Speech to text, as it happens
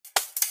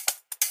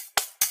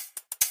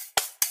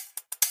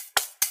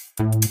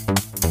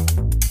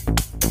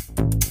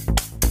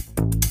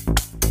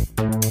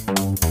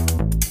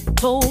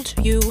Told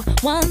you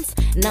once,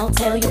 and I'll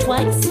tell you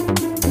twice.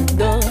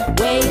 The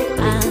way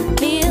I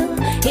feel,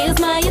 here's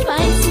my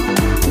advice.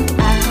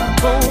 I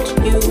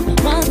told you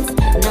once,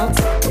 and I'll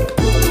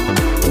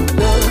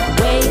the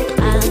way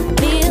I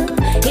feel,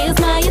 here's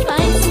my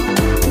advice.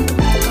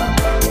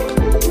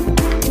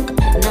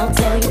 And I'll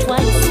tell you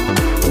twice.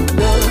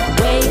 The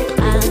way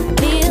I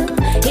feel,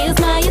 here's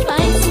my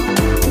advice.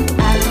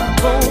 I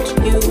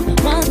told you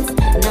once,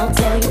 and I'll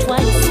tell you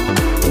twice.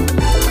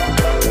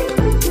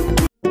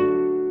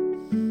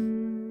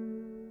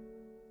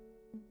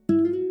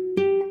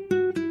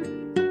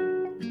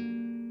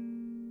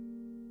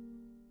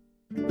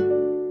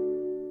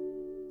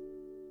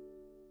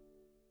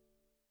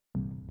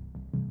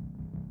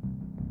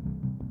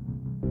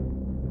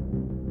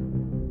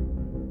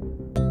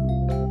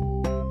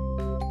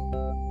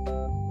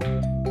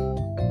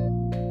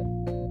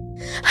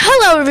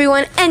 Hello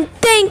everyone, and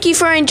thank you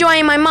for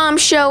enjoying my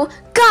mom's show,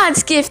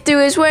 God's Gift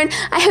Through His Word.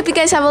 I hope you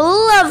guys have a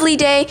lovely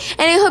day,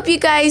 and I hope you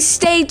guys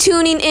stay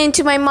tuning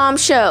into my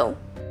mom's show.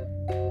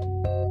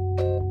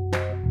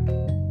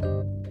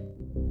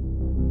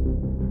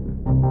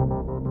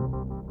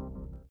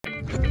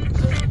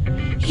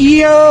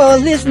 You're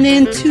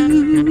listening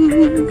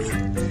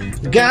to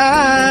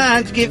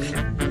God's Gift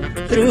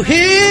Through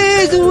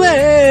His Word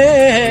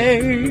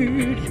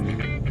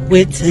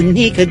with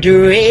Tanika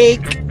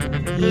Drake.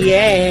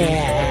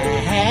 Yeah,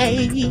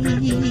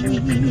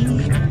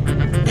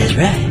 that's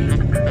right.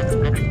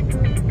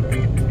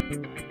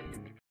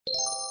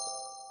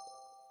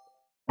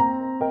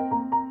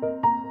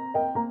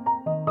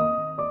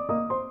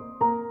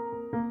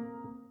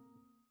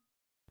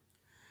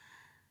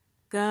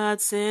 God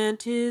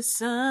sent His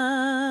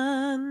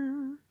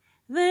Son,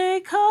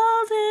 they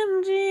called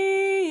Him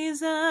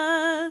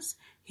Jesus.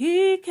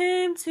 He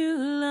came to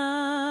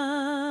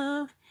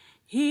love,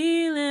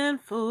 heal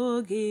and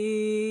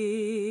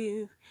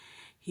forgive.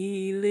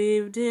 He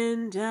lived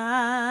and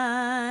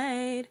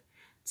died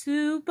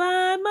to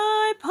buy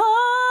my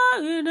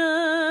pardon.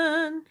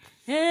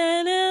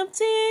 An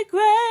empty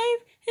grave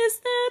is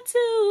there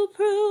to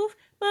prove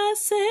my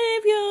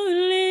Savior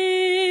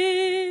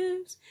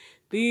lives.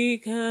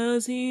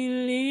 Because He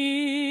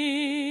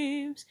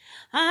lives,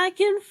 I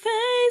can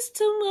face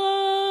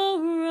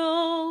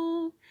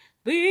tomorrow.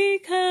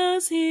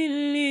 Because He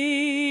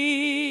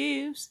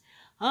lives,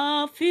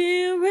 all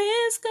fear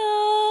is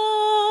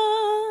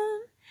gone.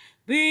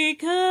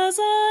 Because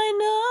I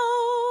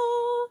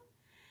know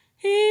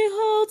He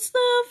holds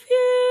the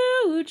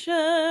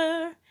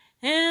future,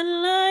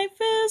 and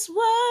life is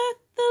worth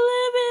the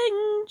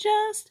living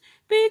just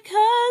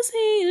because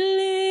He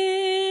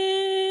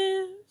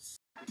lives.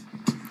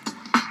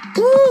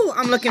 Ooh,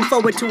 I'm looking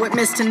forward to it,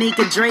 Miss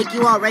Tanika Drake.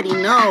 You already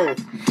know.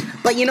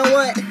 But you know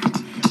what?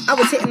 I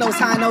was hitting those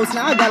high notes.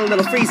 Now I got a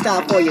little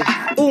freestyle for you.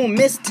 Ooh,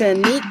 Miss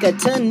Tanika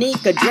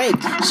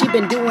Drake. She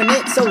been doing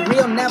it so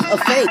real, never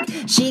fake.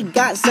 She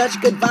got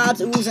such good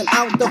vibes oozing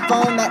out the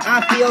phone that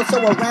I feel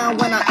so around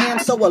when I am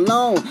so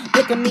alone.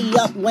 Picking me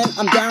up when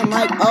I'm down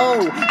like,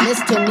 oh, Miss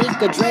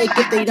Tanika Drake.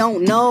 If they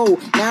don't know,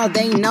 now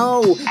they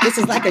know. This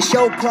is like a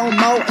show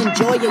promo.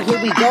 Enjoy it, here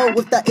we go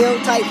with the ill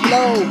type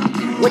flow.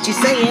 What you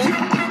saying?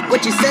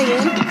 What you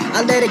saying?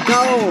 I let it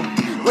go.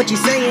 What you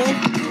saying?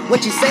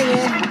 What you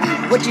saying?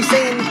 What you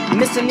saying,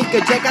 Mr.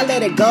 Nika Drake? I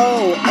let it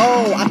go.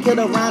 Oh, I kill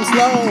the rhyme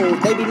slow.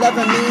 They be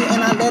loving me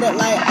and I let it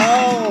like,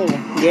 oh.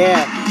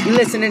 Yeah, you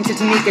listening to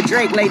Tanika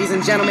Drake, ladies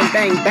and gentlemen.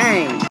 Bang,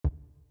 bang.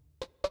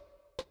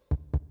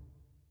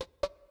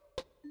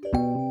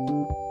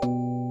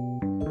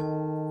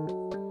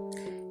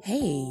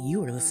 Hey,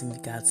 you are listening to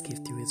God's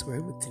Gift Through His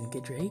Word with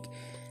Tanika Drake.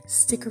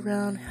 Stick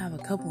around, have a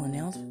couple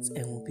announcements,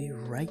 and we'll be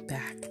right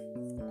back.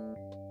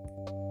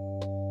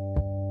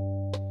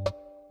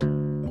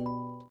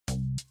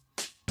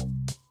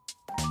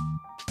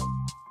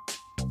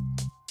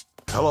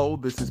 Hello,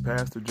 this is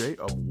Pastor Jay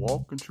of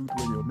Walk in Truth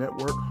Radio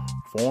Network,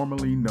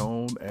 formerly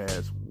known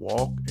as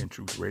Walk in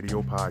Truth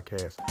Radio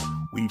Podcast.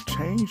 We've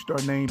changed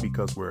our name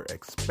because we're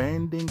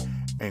expanding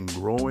and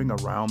growing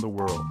around the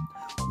world.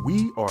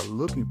 We are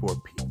looking for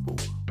people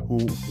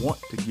who want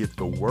to get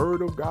the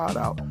Word of God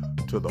out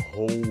to the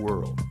whole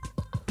world.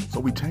 So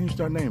we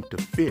changed our name to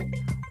fit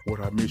what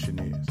our mission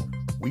is.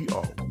 We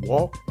are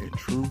Walk in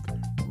Truth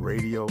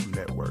Radio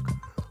Network.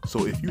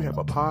 So if you have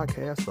a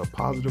podcast, a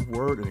positive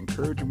word, an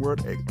encouraging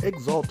word, an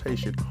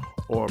exaltation,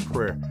 or a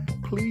prayer,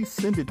 please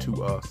send it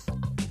to us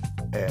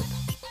at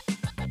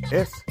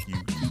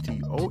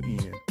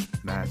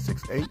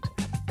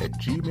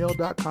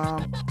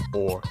sutton968@gmail.com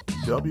or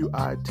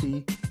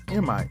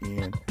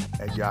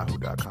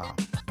witmin@yahoo.com.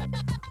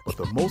 But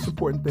the most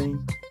important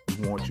thing,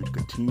 we want you to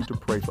continue to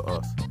pray for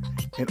us.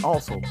 And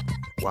also,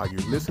 while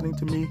you're listening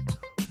to me,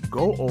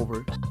 go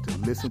over to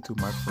listen to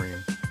my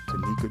friend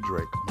Tanika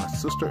Drake, my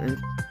sister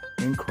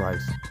in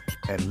Christ,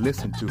 and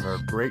listen to her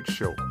great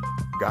show,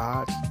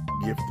 God's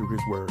Gift Through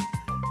His Word.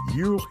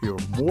 You'll hear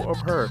more of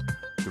her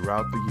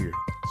throughout the year.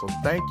 So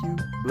thank you,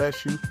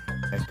 bless you,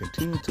 and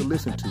continue to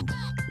listen to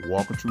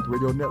Walk in Truth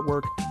Radio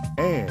Network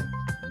and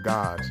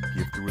God's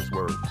Gift Through His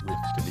Word with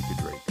Tanika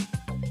Drake.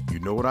 You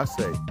know what I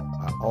say.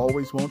 I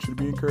always want you to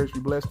be encouraged, be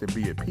blessed, and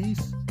be at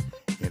peace.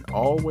 And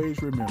always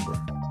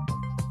remember,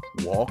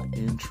 walk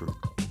in truth.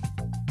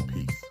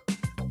 Peace.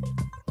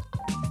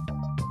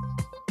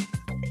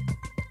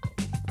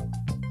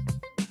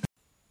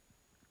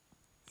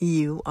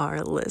 You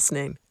are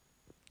listening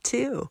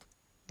to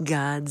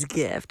God's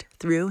Gift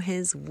Through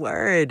His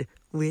Word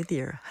with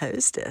your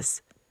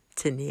hostess,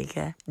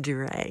 Tanika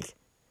Drake.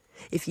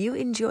 If you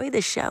enjoy the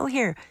show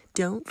here,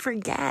 don't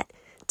forget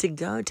to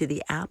go to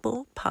the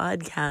Apple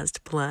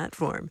Podcast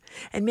platform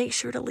and make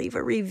sure to leave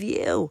a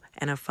review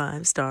and a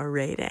 5-star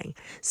rating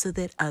so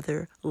that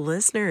other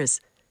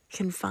listeners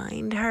can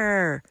find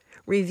her.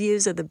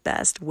 Reviews are the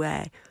best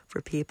way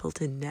for people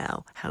to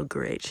know how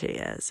great she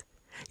is.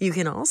 You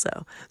can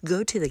also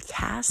go to the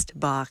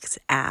CastBox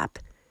app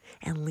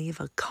and leave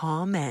a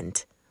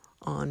comment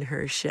on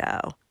her show.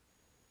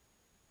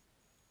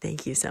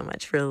 Thank you so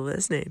much for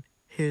listening.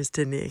 Here's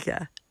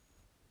Tanika.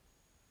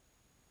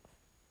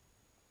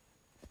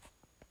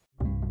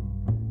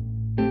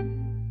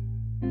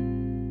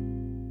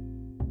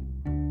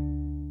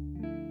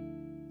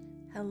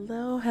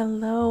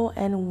 Hello,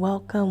 and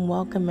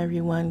welcome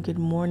everyone. Good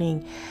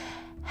morning.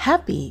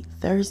 Happy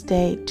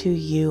Thursday to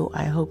you.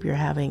 I hope you're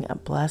having a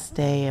blessed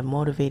day, a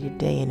motivated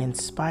day, an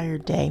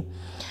inspired day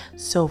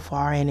so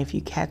far. And if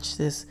you catch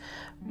this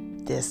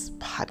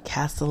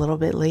podcast a little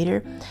bit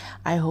later,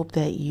 I hope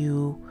that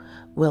you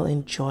will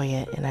enjoy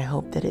it, and I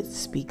hope that it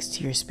speaks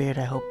to your spirit.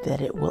 I hope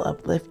that it will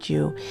uplift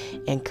you,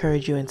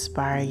 encourage you,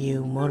 inspire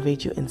you,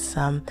 motivate you in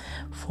some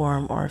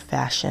form or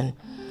fashion.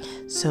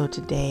 So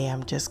today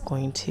I'm just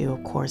going to,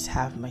 of course,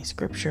 have my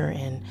scripture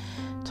and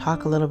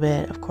talk a little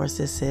bit. Of course,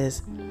 this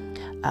is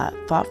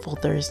Thoughtful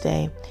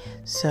Thursday,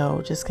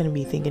 so just going to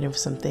be thinking of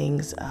some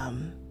things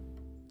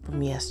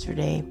from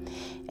yesterday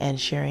and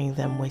sharing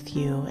them with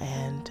you,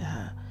 and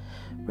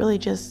really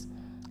just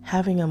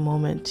having a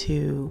moment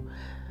to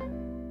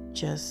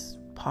just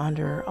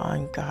ponder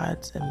on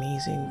God's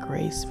amazing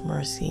grace,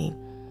 mercy,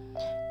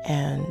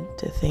 and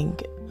to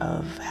think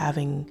of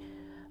having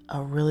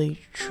a really,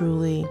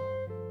 truly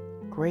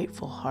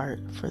grateful heart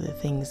for the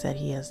things that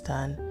He has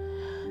done.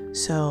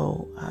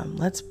 So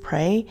let's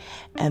pray,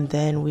 and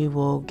then we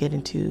will get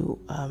into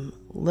a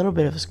little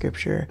bit of a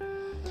scripture,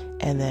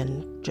 and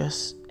then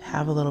just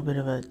have a little bit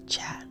of a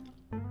chat.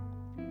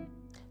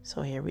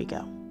 So here we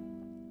go.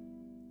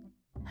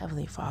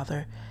 Heavenly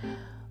Father,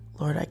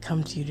 Lord, I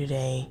come to you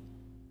today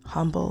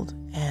humbled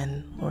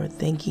and, Lord,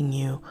 thanking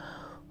you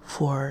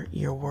for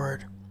your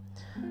word.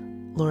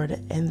 Lord,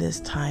 in this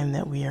time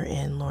that we are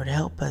in, Lord,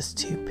 help us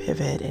to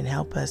pivot and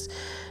help us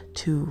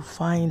to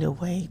find a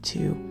way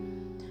to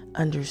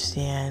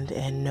understand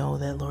and know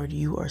that, Lord,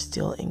 you are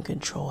still in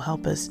control.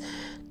 Help us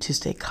to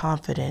stay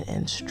confident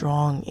and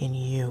strong in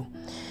you.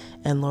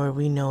 And Lord,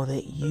 we know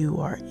that you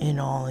are in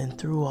all and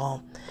through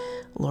all.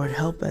 Lord,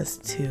 help us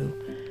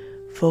to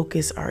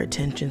focus our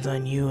attentions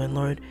on you. And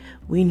Lord,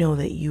 we know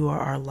that you are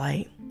our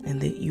light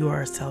and that you are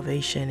our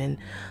salvation. And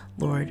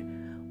Lord,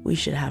 we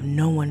should have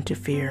no one to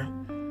fear.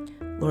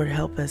 Lord,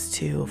 help us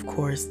to, of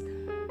course,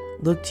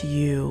 look to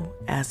you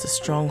as the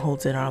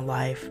strongholds in our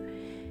life,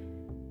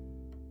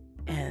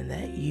 and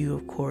that you,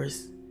 of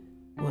course,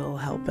 will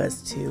help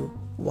us to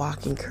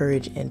walk in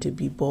courage and to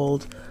be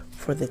bold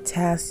for the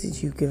tasks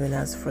that you've given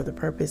us, for the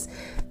purpose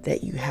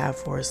that you have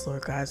for us,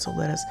 Lord God. So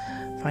let us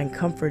find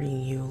comfort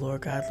in you,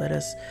 Lord God. Let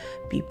us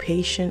be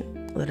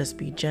patient. Let us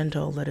be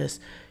gentle. Let us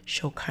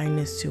show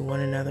kindness to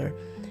one another.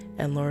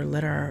 And Lord,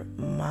 let our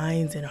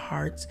minds and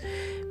hearts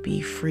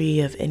be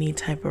free of any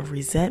type of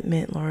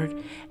resentment,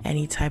 Lord,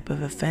 any type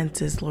of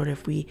offenses, Lord.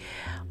 If we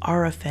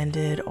are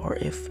offended, or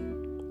if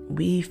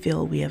we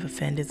feel we have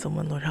offended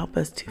someone, Lord, help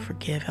us to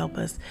forgive. Help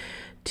us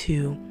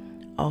to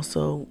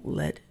also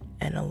let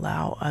and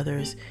allow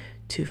others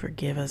to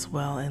forgive as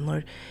well. And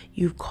Lord,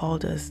 you've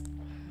called us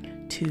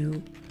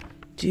to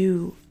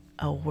do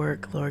a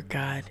work, Lord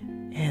God,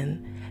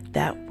 and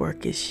that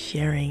work is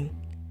sharing,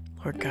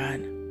 Lord God,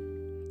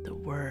 the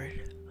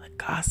word, the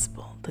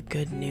gospel, the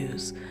good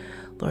news.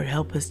 Lord,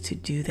 help us to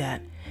do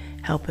that.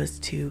 Help us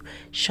to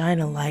shine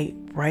a light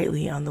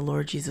brightly on the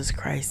Lord Jesus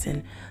Christ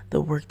and the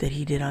work that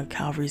He did on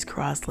Calvary's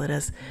cross. Let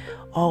us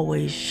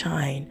always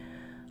shine,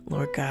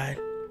 Lord God,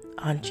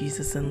 on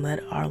Jesus, and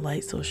let our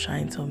light so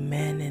shine so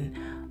men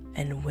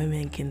and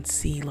women can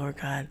see, Lord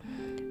God,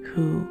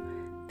 who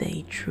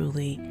they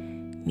truly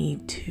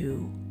need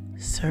to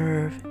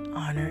serve,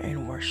 honor,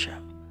 and worship.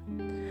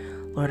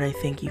 Lord, I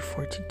thank you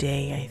for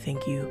today. I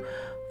thank you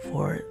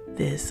for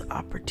this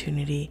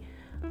opportunity.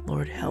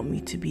 Lord, help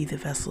me to be the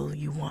vessel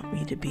you want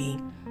me to be,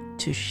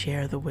 to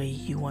share the way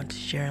you want to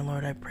share. And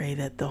Lord, I pray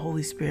that the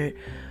Holy Spirit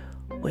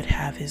would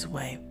have His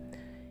way.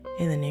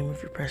 In the name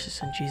of your precious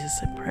Son, Jesus,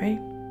 I pray.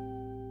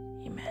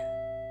 Amen.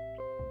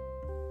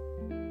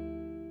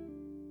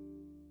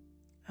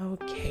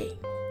 Okay.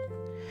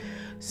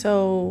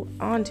 So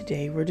on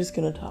today, we're just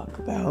going to talk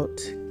about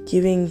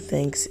giving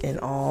thanks in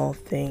all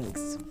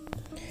things.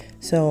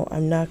 So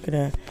I'm not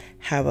going to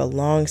have a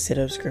long set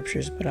of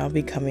scriptures, but I'll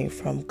be coming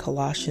from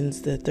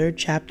Colossians, the 3rd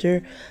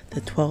chapter,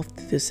 the 12th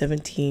to the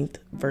 17th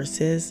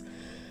verses.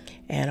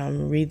 And I'm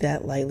going to read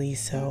that lightly.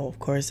 So, of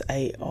course,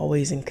 I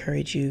always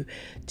encourage you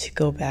to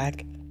go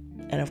back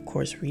and, of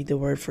course, read the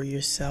word for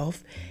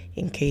yourself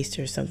in case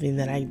there's something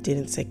that I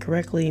didn't say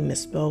correctly,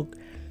 misspoke,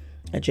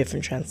 a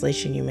different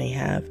translation you may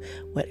have.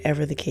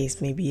 Whatever the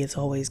case may be, it's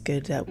always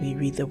good that we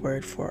read the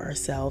word for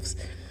ourselves.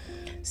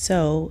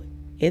 So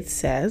it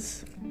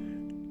says,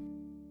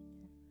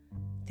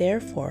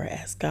 "Therefore,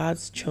 as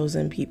God's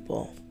chosen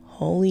people,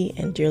 holy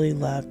and dearly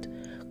loved,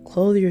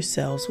 clothe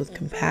yourselves with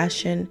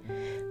compassion,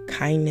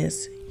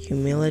 kindness,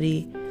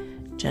 humility,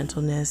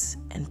 gentleness,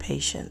 and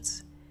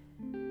patience.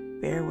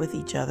 Bear with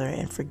each other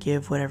and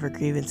forgive whatever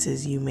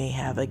grievances you may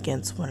have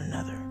against one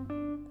another.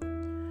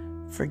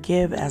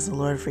 Forgive as the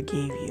Lord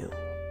forgave you.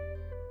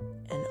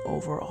 And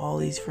over all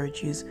these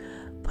virtues,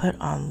 put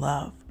on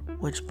love,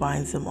 which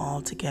binds them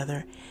all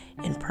together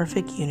in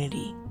perfect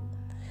unity.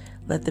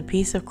 Let the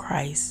peace of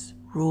Christ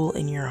rule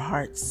in your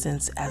hearts,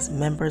 since as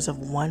members of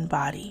one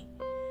body,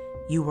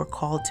 you were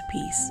called to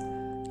peace.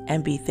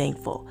 And be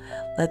thankful.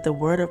 Let the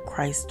word of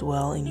Christ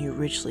dwell in you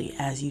richly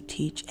as you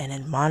teach and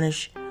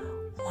admonish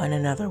one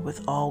another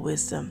with all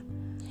wisdom,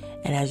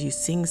 and as you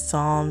sing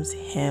psalms,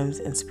 hymns,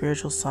 and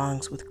spiritual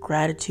songs with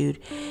gratitude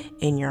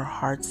in your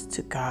hearts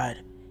to God.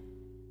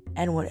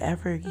 And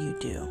whatever you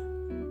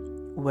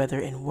do, whether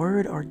in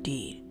word or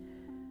deed,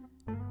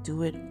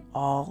 do it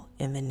all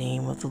in the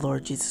name of the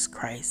Lord Jesus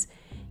Christ,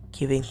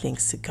 giving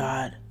thanks to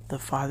God the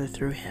Father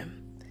through him."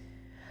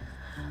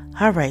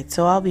 All right,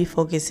 so I'll be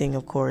focusing,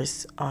 of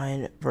course,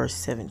 on verse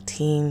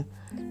 17,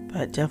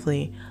 but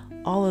definitely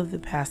all of the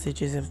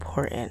passage is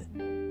important.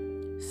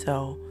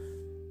 So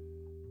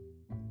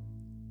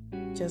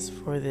just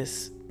for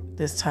this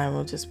time,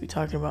 we'll just be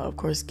talking about, of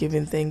course,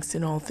 giving thanks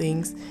in all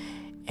things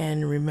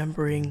and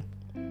remembering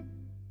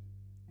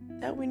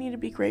that we need to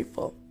be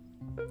grateful.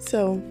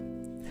 So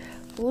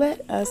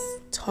let us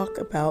talk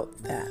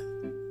about that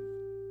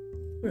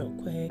real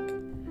quick.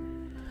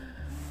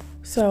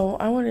 So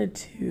I wanted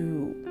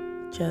to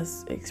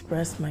just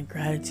express my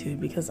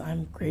gratitude because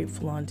I'm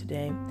grateful on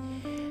today.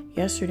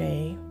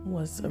 Yesterday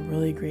was a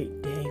really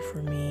great day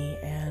for me,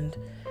 and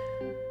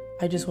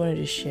I just wanted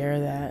to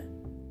share that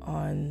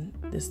on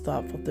this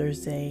Thoughtful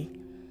Thursday.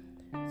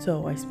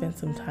 So I spent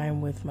some time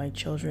with my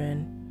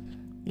children,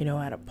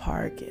 at a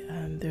park.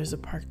 There's a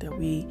park that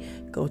we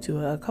go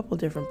to, a couple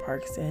different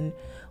parks, and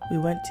we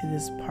went to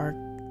this park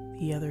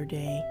the other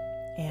day,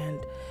 and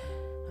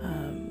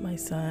my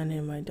son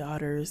and my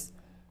daughters,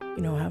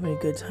 having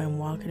a good time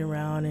walking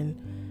around, and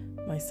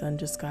my son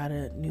just got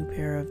a new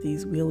pair of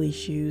these wheelie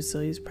shoes, so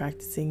he's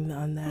practicing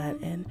on that,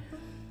 and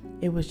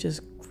it was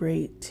just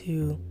great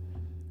to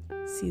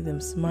see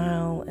them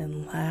smile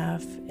and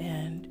laugh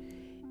and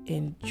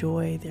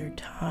enjoy their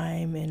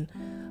time and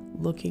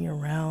looking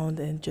around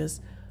and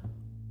just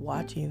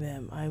watching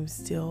them. I'm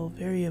still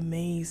very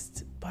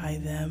amazed by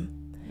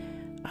them.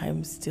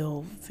 I'm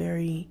still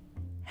very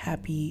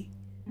happy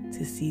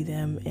to see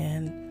them,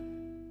 and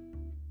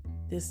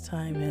this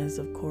time has,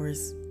 of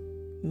course,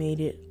 made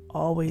it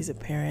always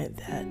apparent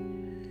that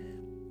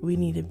we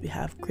need to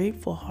have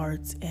grateful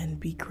hearts and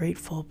be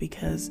grateful,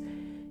 because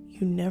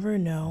you never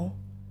know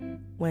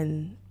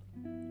when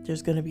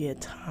there's going to be a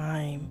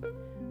time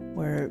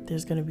where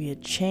there's going to be a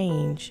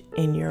change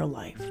in your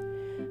life.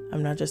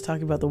 I'm not just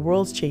talking about the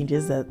world's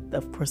changes that,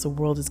 of course, the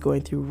world is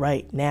going through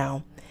right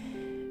now,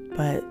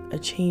 but a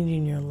change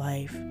in your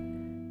life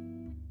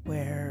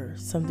where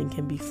something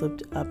can be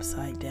flipped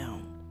upside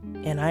down.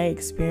 And I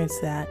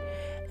experienced that,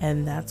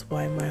 and that's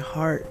why my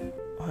heart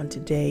on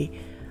today,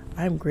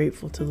 I'm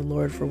grateful to the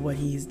Lord for what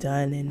he's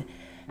done and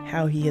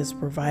how he has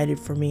provided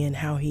for me and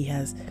how he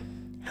has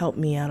helped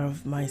me out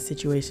of my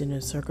situation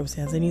and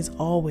circumstance, and he's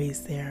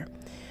always there.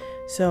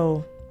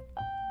 So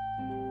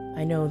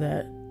I know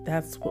that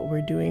that's what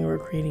we're doing. We're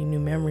creating new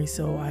memories.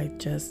 So I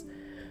just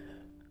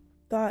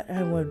thought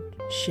I would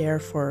share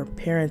for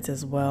parents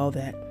as well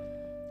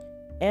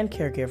and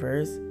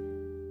caregivers,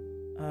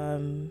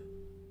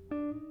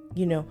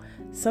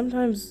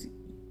 sometimes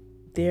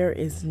there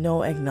is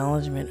no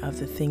acknowledgement of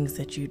the things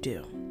that you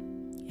do,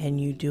 and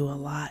you do a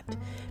lot.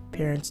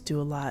 Parents do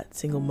a lot.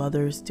 Single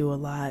mothers do a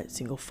lot.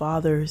 Single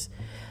fathers,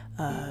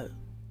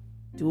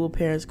 dual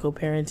parents,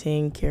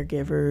 co-parenting,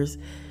 caregivers.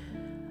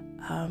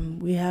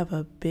 We have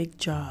a big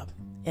job,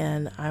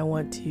 and I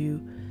want to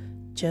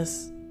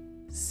just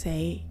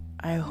say,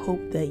 I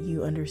hope that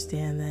you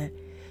understand that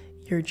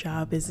your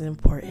job is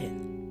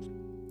important.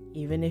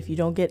 Even if you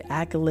don't get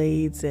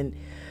accolades and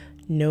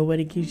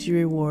nobody gives you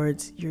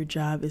rewards, your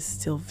job is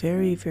still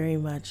very, very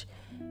much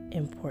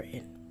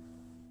important.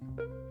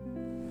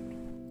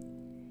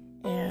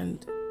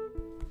 And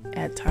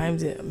at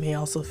times it may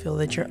also feel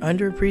that you're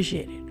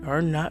underappreciated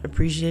or not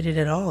appreciated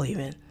at all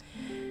even.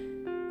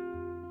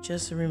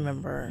 Just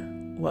remember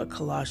what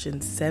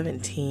Colossians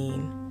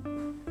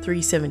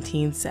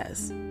 3:17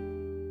 says.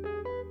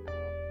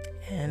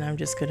 and I'm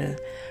just going to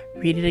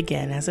read it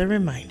again as a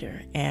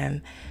reminder.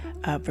 And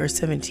verse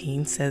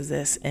 17 says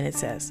this, and it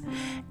says,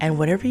 "And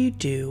whatever you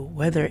do,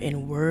 whether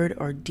in word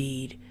or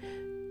deed,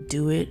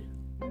 do it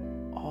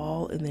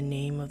all in the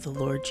name of the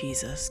Lord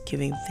Jesus,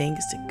 giving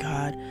thanks to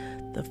God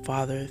the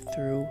Father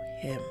through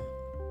him."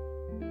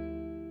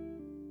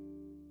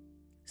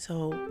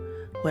 So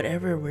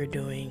whatever we're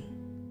doing,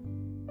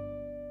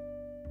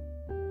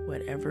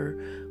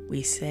 whatever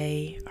we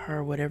say,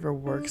 or whatever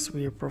works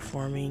we are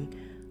performing,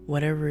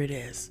 whatever it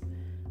is,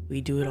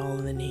 we do it all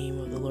in the name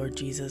of the Lord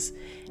Jesus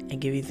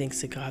and giving thanks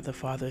to God the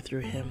Father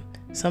through him.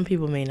 Some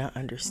people may not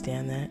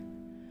understand that.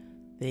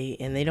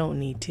 They don't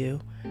need to,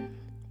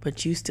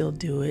 but you still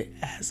do it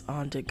as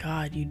unto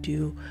God. You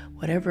do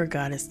whatever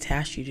God has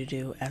tasked you to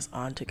do as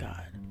unto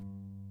God.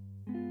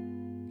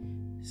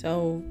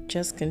 So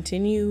just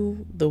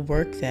continue the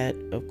work that,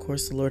 of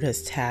course, the Lord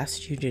has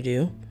tasked you to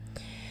do.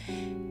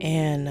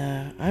 And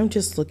I'm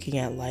just looking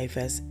at life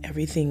as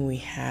everything we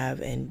have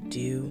and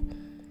do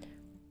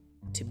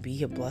to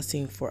be a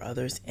blessing for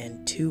others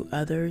and to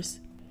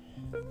others.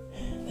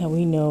 That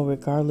we know,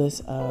 regardless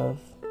of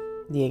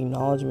the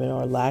acknowledgement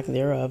or lack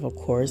thereof, of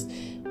course,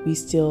 we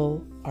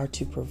still are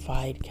to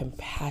provide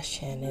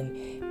compassion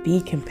and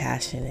be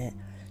compassionate,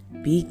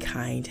 be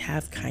kind,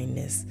 have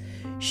kindness,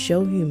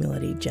 show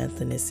humility,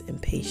 gentleness, and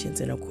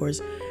patience. And of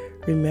course,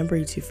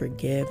 remembering to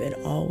forgive and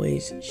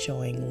always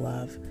showing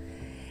love.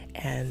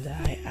 And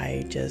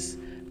I just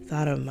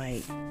thought of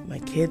my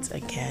kids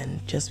again,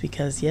 just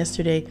because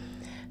yesterday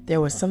there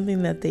was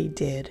something that they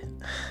did.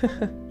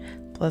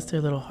 Bless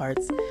their little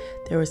hearts.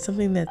 There was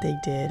something that they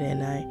did,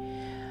 and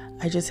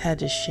I just had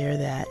to share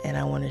that. And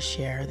I want to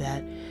share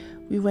that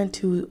we went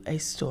to a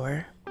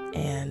store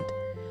and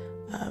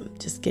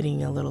just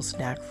getting a little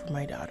snack for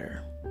my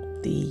daughter,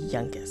 the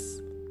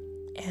youngest.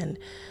 And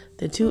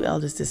the two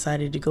eldest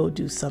decided to go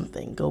do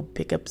something, go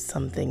pick up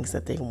some things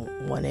that they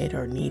wanted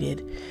or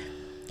needed.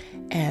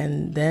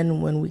 And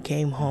then when we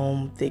came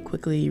home, they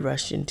quickly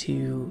rushed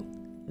into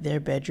their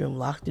bedroom,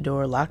 locked the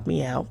door, locked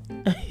me out.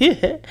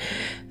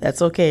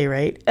 That's okay,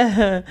 right?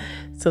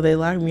 So they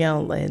locked me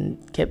out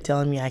and kept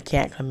telling me I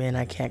can't come in,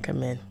 I can't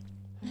come in.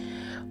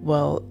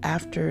 Well,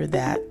 after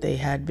that, they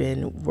had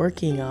been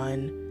working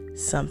on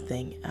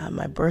something.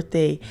 My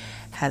birthday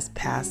has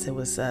passed. It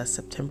was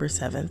September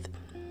 7th.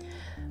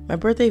 My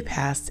birthday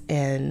passed,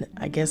 and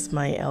I guess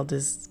my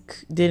eldest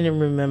didn't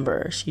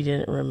remember. She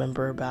didn't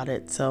remember about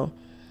it. So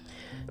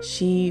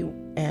she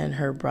and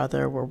her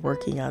brother were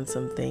working on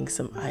some things,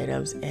 some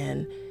items,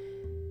 and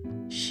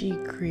she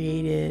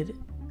created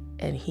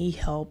and he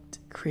helped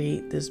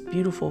create this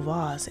beautiful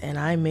vase. And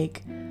I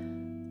make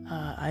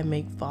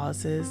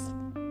vases.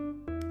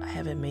 I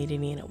haven't made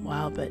any in a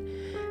while, but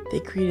they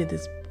created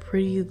this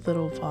pretty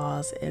little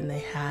vase, and they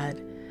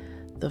had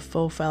the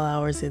faux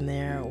flowers in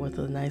there with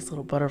a nice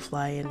little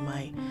butterfly, and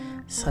my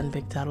son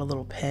picked out a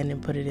little pen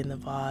and put it in the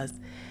vase.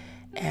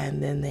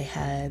 And then they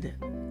had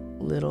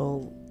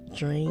little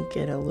drink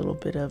and a little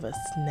bit of a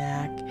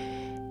snack,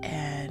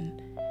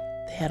 and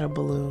they had a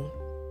balloon.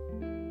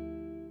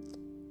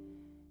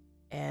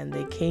 And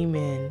they came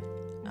in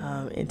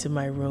into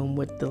my room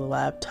with the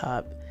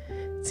laptop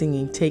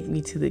singing "Take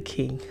Me to the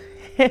King."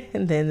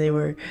 And then they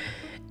were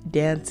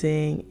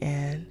dancing,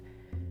 and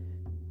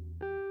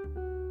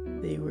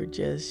they were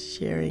just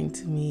sharing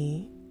to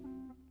me,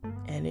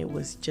 and it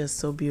was just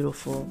so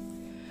beautiful.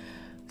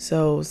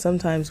 So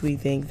sometimes we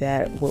think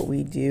that what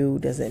we do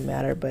doesn't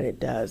matter, but it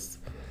does.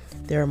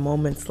 There are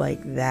moments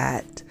like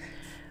that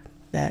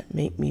that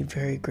make me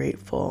very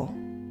grateful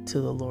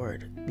to the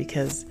Lord,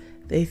 because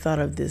they thought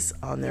of this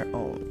on their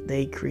own.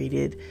 They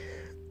created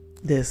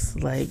this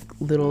like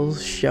little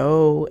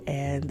show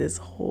and this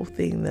whole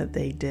thing that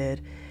they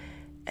did,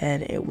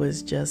 and it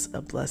was just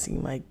a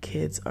blessing. My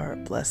kids are a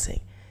blessing.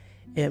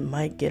 It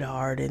might get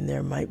hard and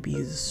there might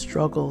be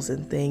struggles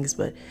and things,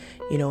 but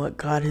you know what?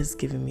 God has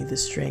given me the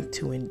strength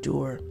to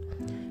endure.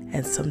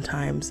 And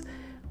sometimes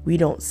we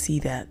don't see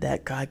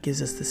that God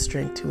gives us the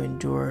strength to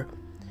endure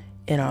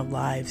in our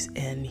lives,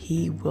 and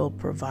He will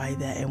provide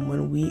that. And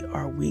when we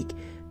are weak,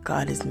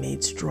 God is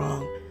made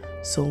strong.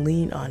 So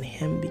lean on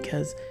Him,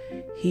 because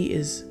He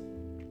is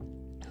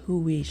who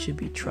we should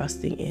be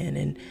trusting in,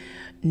 and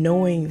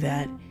knowing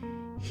that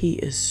He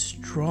is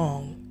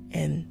strong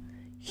and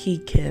He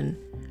can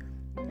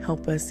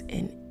help us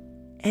in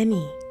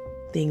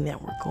anything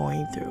that we're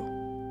going through.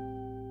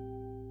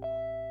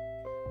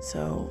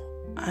 So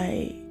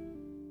I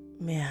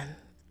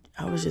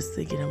was just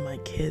thinking of my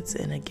kids,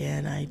 and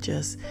again, I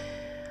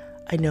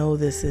know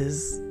this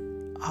is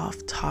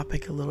off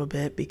topic a little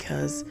bit,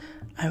 because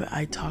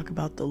I talk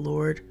about the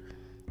Lord,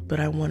 but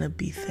I want to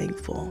be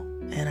thankful,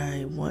 and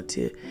I want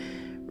to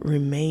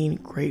remain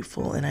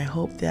grateful. And I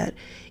hope that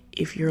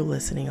if you're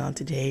listening on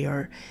today,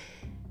 or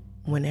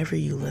whenever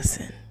you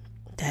listen,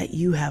 that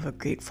you have a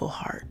grateful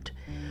heart.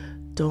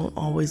 Don't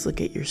always look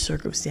at your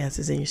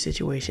circumstances and your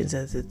situations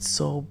as it's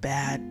so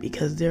bad,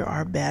 because there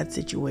are bad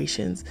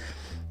situations.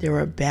 There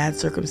are bad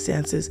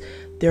circumstances.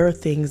 There are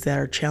things that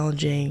are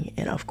challenging.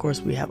 And of course,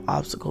 we have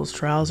obstacles,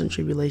 trials, and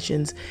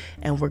tribulations,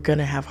 and we're going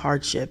to have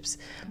hardships.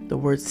 The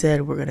word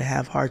said we're going to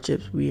have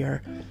hardships. We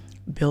are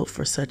built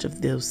for such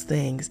of those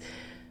things.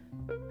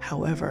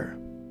 However,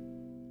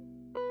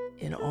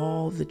 in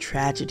all the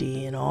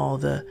tragedy and all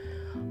the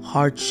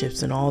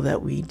hardships and all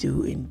that we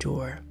do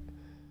endure,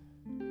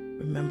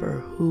 remember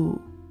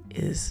who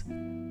is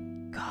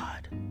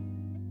God.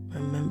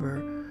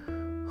 Remember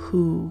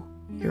who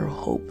your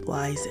hope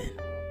lies in.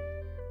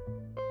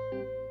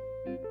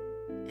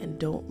 And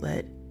don't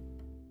let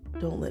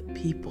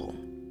people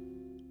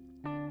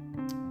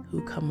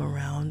who come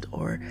around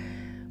or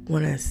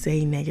want to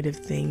say negative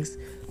things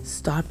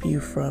stop you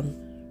from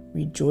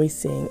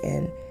rejoicing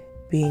and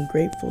being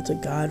grateful to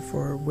God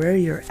for where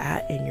you're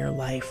at in your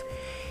life.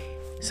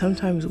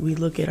 Sometimes we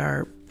look at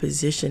our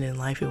position in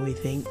life and we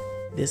think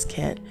this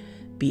can't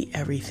be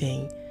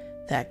everything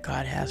that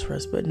God has for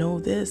us. But know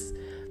this,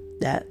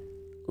 that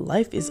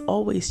life is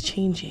always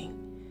changing.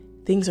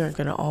 Things aren't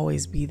going to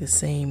always be the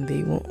same.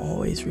 They won't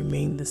always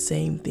remain the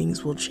same.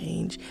 Things will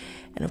change.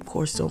 And of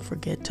course, don't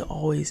forget to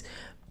always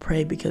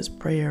pray, because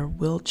prayer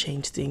will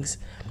change things.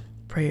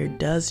 Prayer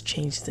does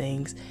change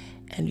things.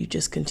 And you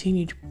just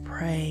continue to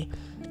pray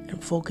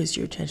and focus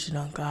your attention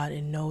on God,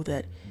 and know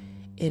that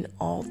in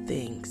all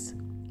things,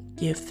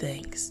 give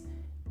thanks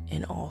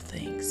in all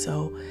things.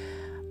 So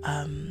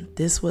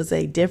this was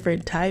a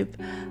different type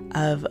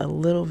of a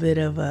little bit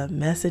of a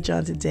message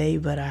on today,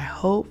 but I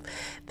hope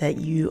that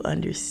you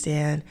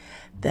understand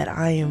that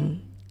I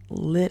am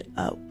lit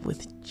up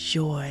with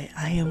joy.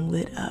 I am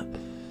lit up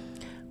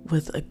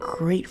with a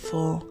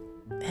grateful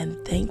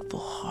and thankful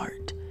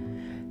heart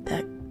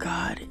that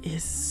God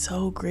is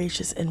so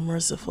gracious and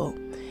merciful.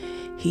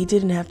 He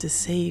didn't have to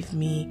save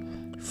me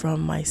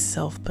from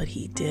myself, but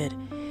He did.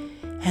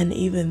 And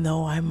even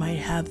though I might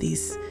have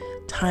these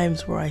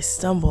times where I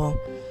stumble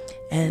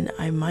and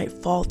I might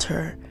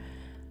falter,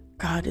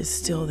 God is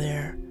still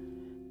there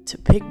to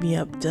pick me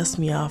up, dust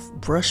me off,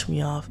 brush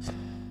me off,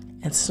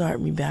 and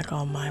start me back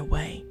on my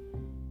way.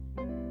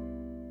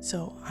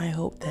 So I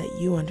hope that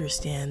you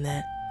understand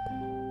that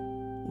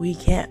we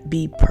can't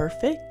be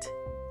perfect,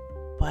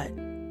 but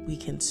we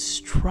can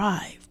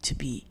strive to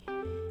be,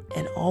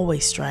 and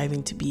always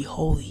striving to be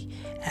holy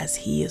as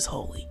He is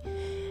holy.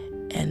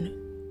 And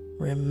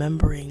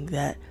remembering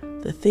that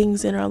the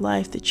things in our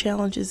life, the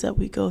challenges that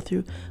we go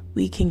through,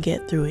 we can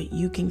get through it.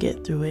 You can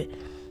get through it.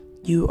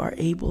 You are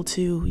able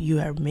to. You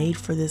are made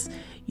for this.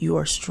 You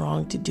are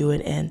strong to do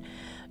it. And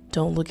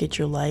don't look at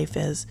your life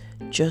as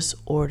just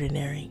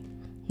ordinary.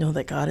 Know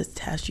that God has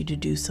tasked you to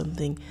do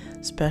something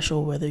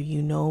special, whether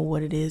you know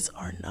what it is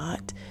or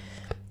not.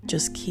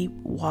 Just keep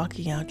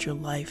walking out your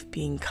life,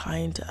 being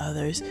kind to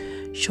others,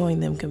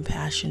 showing them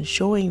compassion,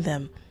 showing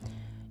them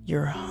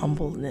your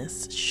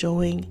humbleness,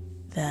 showing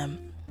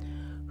them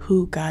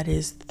who God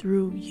is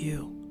through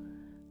you.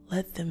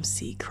 Let them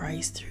see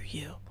Christ through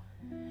you.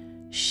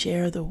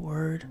 Share the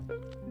word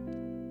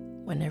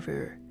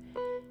whenever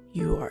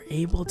you are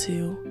able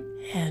to,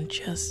 and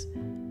just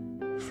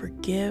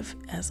forgive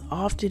as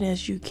often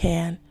as you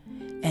can,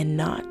 and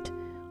not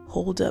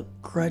hold up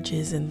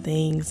grudges and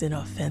things and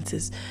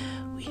offenses.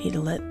 We need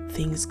to let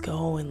things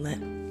go and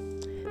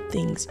let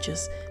things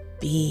just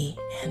be,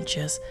 and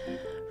just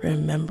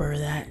remember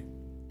that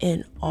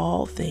in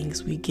all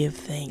things we give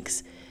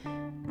thanks,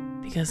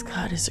 because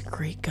God is a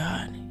great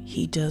God.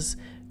 He does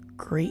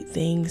great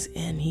things,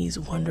 and He's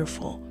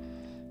wonderful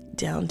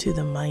down to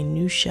the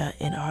minutia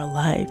in our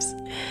lives.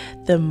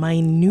 The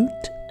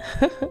minute.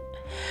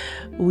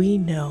 We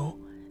know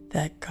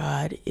that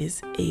God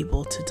is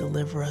able to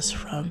deliver us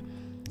from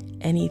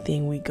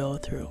anything we go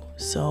through.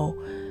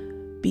 So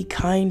be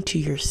kind to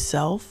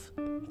yourself,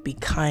 be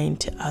kind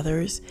to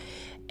others,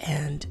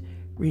 and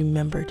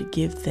remember to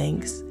give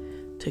thanks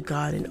to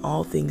God in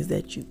all things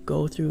that you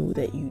go through,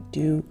 that you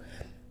do,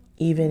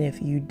 even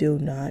if you do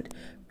not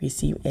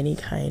receive any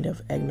kind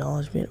of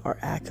acknowledgement or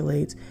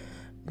accolades.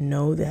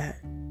 Know that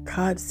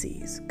God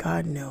sees,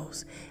 God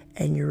knows,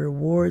 and your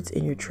rewards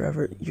and your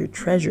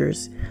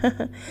treasures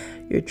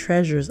your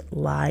treasures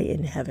lie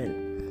in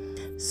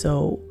heaven.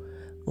 So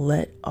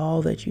let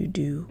all that you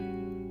do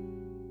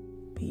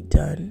be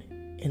done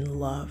in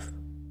love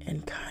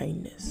and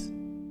kindness,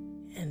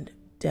 and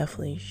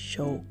definitely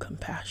show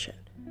compassion.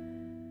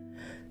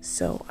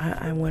 So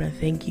I want to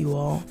thank you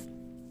all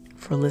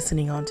for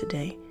listening on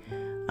today.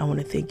 I want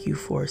to thank you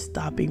for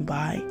stopping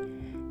by,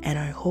 and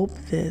I hope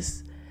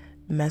this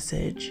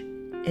message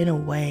in a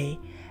way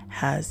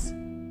has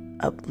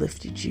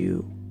uplifted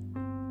you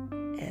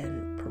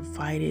and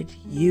provided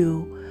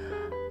you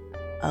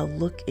a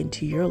look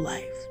into your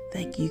life,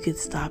 that you could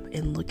stop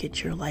and look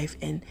at your life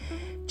and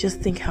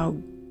just think how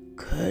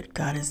good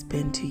God has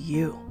been to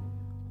you.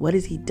 What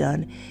has He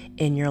done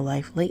in your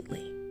life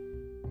lately?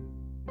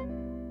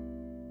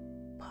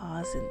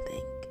 Pause and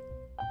think.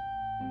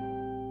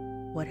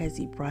 What has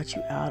He brought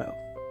you out of?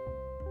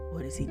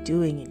 What is He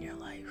doing in your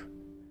life?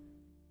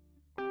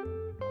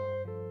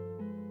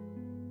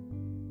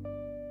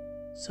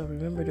 So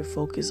remember to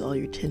focus all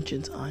your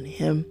attentions on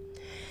Him,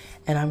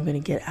 And I'm going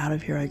to get out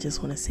of here. I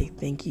just want to say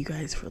thank you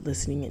guys for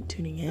listening and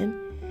tuning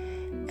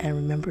in. And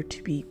remember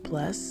to be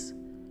blessed,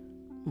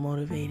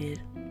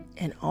 motivated,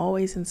 and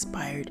always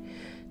inspired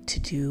to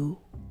do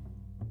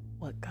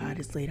what God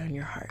has laid on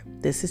your heart.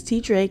 This is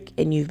T. Drake,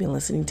 and you've been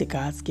listening to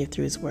God's Gift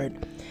Through His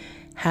Word.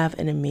 Have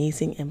an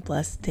amazing and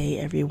blessed day,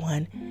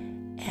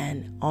 everyone.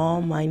 And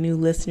all my new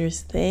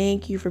listeners,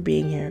 thank you for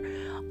being here.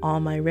 All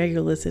my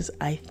regular listeners,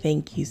 I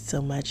thank you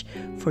so much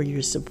for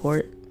your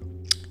support.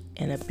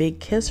 And a big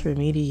kiss from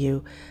me to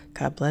you.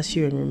 God bless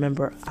you. And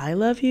remember, I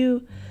love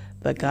you,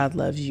 but God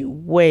loves you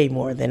way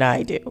more than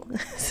I do.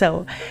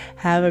 So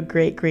have a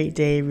great, great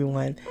day,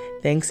 everyone.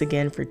 Thanks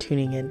again for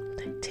tuning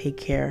in. Take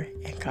care,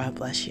 and God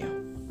bless you.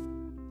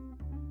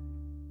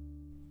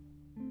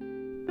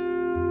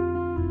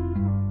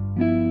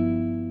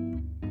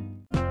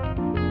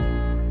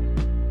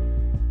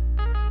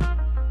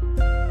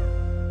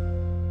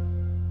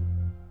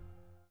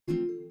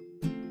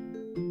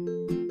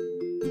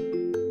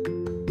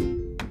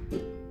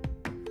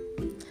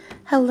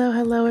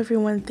 Hello,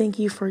 everyone. Thank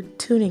you for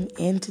tuning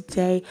in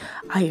today.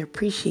 I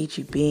appreciate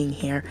you being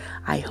here.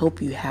 I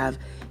hope you have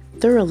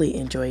thoroughly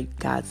enjoyed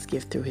God's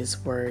gift through His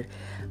Word.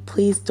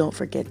 Please don't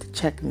forget to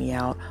check me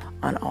out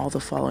on all the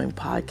following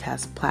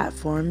podcast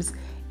platforms: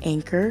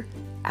 Anchor,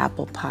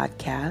 Apple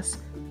Podcasts,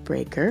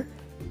 Breaker,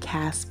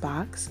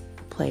 Castbox,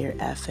 Player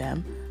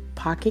FM,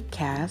 Pocket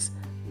Cast,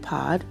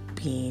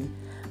 Podbean,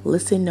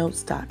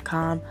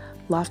 ListenNotes.com,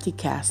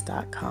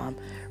 LoftyCast.com,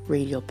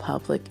 Radio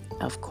Public,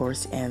 of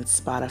course, and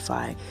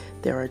Spotify.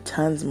 There are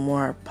tons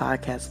more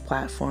podcast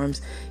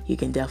platforms. You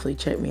can definitely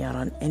check me out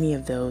on any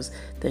of those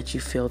that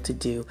you feel to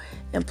do.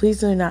 And please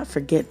do not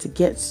forget to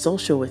get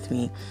social with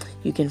me.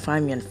 You can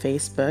find me on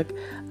Facebook,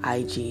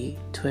 IG,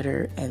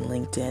 Twitter, and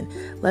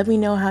LinkedIn. Let me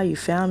know how you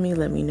found me.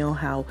 Let me know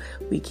how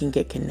we can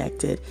get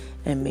connected.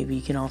 And maybe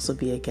you can also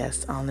be a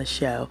guest on the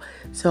show.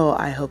 So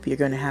I hope you're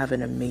going to have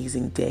an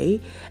amazing day,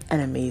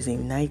 an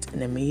amazing night,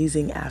 an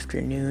amazing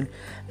afternoon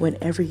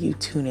whenever you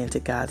tune into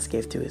God's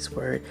gift through His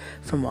Word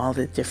from all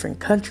the different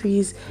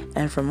countries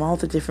and from all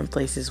the different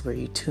places where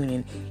you tune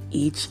in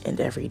each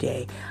and every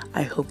day.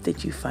 I hope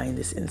that you find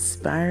this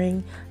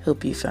inspiring,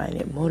 hope you find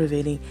it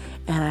motivating,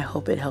 and I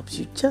hope it helps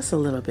you just a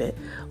little bit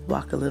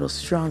walk a little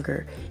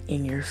stronger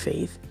in your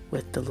faith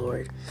with the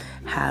Lord.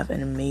 Have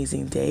an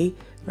amazing day.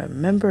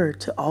 Remember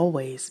to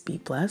always be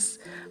blessed,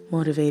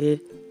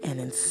 motivated, and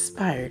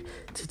inspired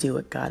to do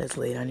what God has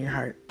laid on your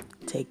heart.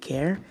 Take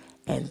care,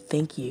 and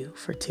thank you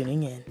for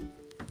tuning in.